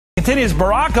continues.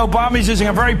 Barack Obama is using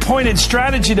a very pointed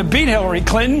strategy to beat Hillary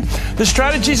Clinton. The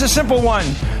strategy is a simple one.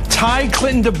 Tie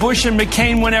Clinton to Bush and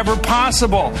McCain whenever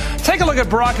possible. Take a look at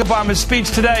Barack Obama's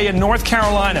speech today in North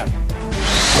Carolina.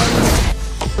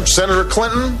 Senator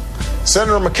Clinton,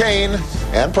 Senator McCain,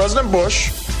 and President Bush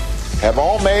have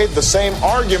all made the same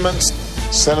arguments.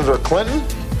 Senator Clinton,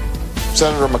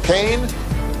 Senator McCain,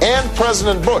 and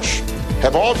President Bush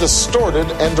have all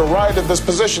distorted and derided this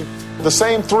position. The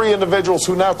same three individuals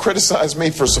who now criticize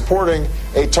me for supporting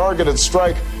a targeted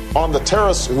strike on the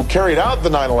terrorists who carried out the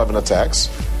 9/11 attacks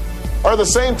are the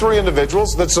same three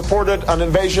individuals that supported an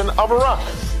invasion of Iraq.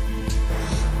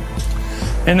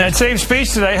 In that same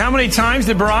speech today, how many times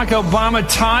did Barack Obama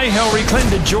tie Hillary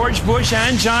Clinton to George Bush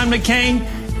and John McCain?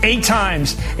 8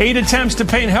 times. 8 attempts to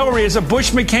paint Hillary as a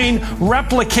Bush-McCain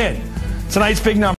replicant. Tonight's big number.